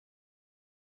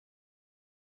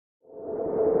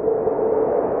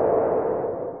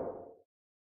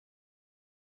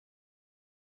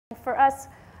for us,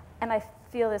 and I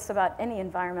feel this about any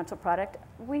environmental product,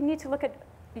 we need to look at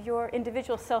your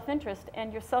individual self-interest.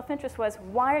 And your self-interest was,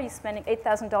 why are you spending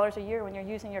 $8,000 a year when you're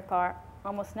using your car?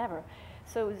 Almost never.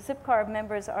 So Zipcar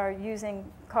members are using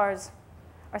cars,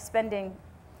 are spending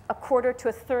a quarter to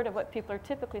a third of what people are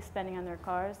typically spending on their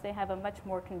cars. They have a much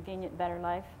more convenient, better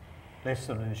life. Less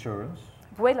than insurance.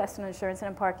 Way less than insurance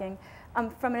and parking.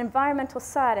 From an environmental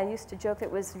side, I used to joke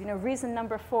it was reason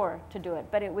number 4 to do it,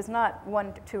 but it was not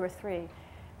 1, 2, or 3.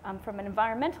 From an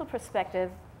environmental perspective,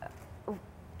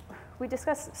 we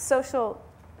discussed social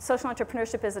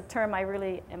entrepreneurship is a term I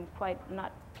really am quite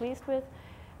not pleased with.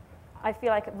 I feel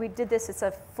like we did this, it's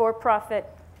a for-profit,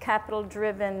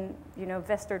 capital-driven,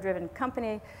 investor-driven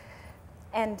company,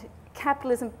 and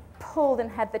capitalism pulled and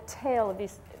had the tail of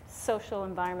these social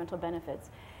environmental benefits.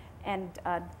 And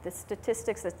the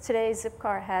statistics that today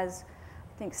Zipcar has,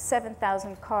 I think,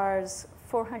 7,000 cars,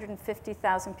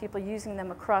 450,000 people using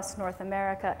them across North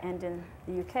America and in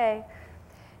the UK.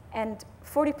 And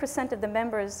 40% of the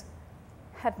members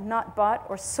have not bought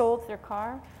or sold their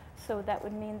car. So that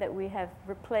would mean that we have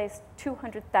replaced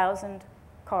 200,000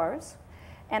 cars.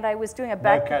 And I was doing a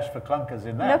back... No cash for clunkers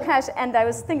in that. No cash, and I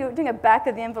was doing a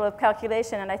back-of-the-envelope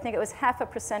calculation, and I think it was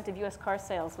 0.5% of US car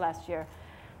sales last year.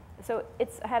 So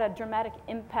it's had a dramatic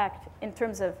impact in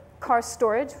terms of car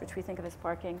storage, which we think of as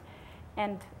parking.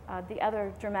 And the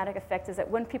other dramatic effect is that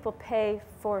when people pay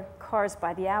for cars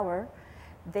by the hour,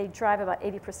 they drive about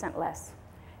 80% less.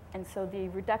 And so the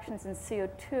reductions in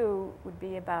CO2 would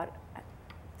be about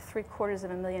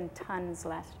 750,000 tons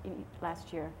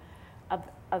last year of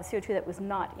CO2 that was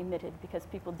not emitted because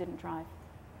people didn't drive.